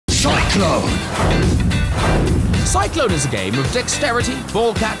Cyclone. Cyclone is a game of dexterity,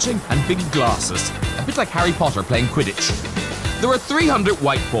 ball catching, and big glasses. A bit like Harry Potter playing Quidditch. There are 300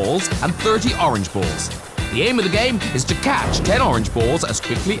 white balls and 30 orange balls. The aim of the game is to catch 10 orange balls as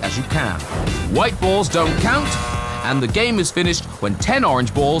quickly as you can. White balls don't count, and the game is finished when 10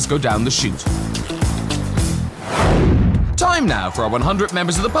 orange balls go down the chute. Time now for our 100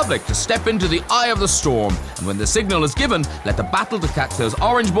 members of the public to step into the eye of the storm, and when the signal is given, let the battle to catch those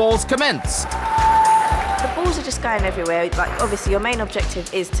orange balls commence. The balls are just going everywhere. Like, obviously, your main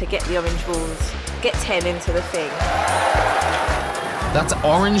objective is to get the orange balls, get 10 into the thing. That's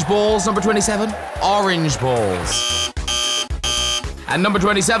orange balls, number 27? Orange balls. And number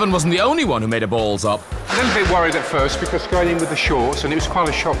 27 wasn't the only one who made a balls up. I was a bit worried at first because going in with the shorts, and it was quite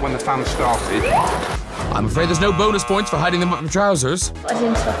a shock when the fans started. I'm afraid there's no bonus points for hiding them up your trousers. I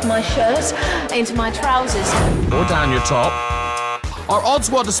didn't tuck my shirt into my trousers. Or down your top. Our odd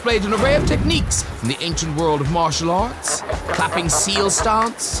squad displayed an array of techniques from the ancient world of martial arts. Clapping seal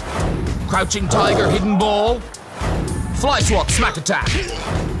stance, crouching tiger hidden ball, fly swat smack attack.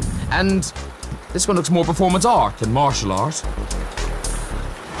 And this one looks more performance art than martial art.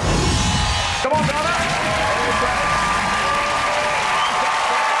 Come on, Donna!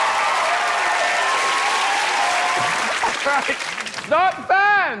 Right, start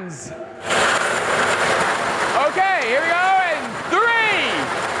fans! Okay, here we go in 3,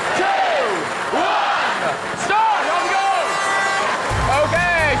 2, 1, start! On we go!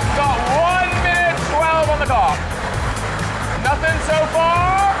 Okay, she's got 1 minute 12 on the clock. Nothing so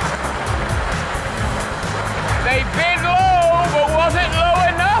far. They bid low, but was it low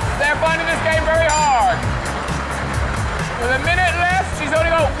enough? They're finding this game very hard. With a minute left, she's only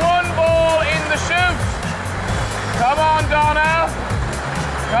got 1 ball in the chute. Come on, Donna.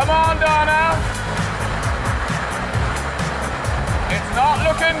 Come on, Donna. It's not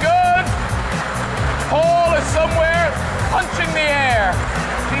looking good. Paul is somewhere punching the air.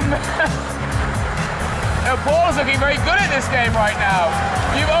 Now, Paul is looking very good at this game right now.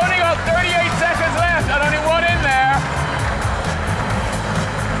 You've only got 38 seconds left and only 1 in there.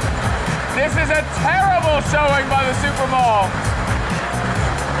 This is a terrible showing by the Super Moms.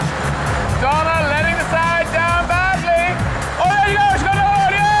 Donna letting the side down badly. Oh, there you go, she's got it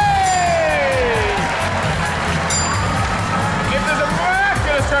on, yay! If there's a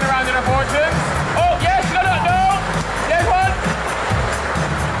miraculous turnaround in her fortunes. Oh, yes, she got it, no. There's one.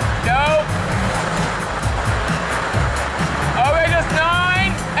 No. Okay, just 9,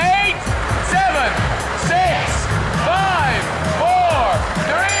 8, 7, 6, 5, 4,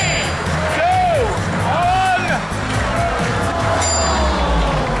 3, 2, 1.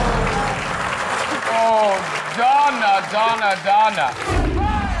 Donna.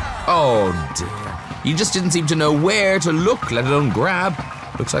 Oh dear. You just didn't seem to know where to look, let alone grab.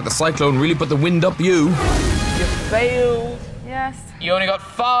 Looks like the cyclone really put the wind up you. You failed. Yes. You only got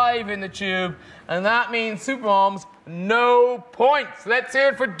 5 in the tube, and that means Super Moms, no points. Let's hear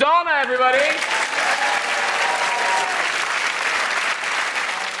it for Donna, everybody.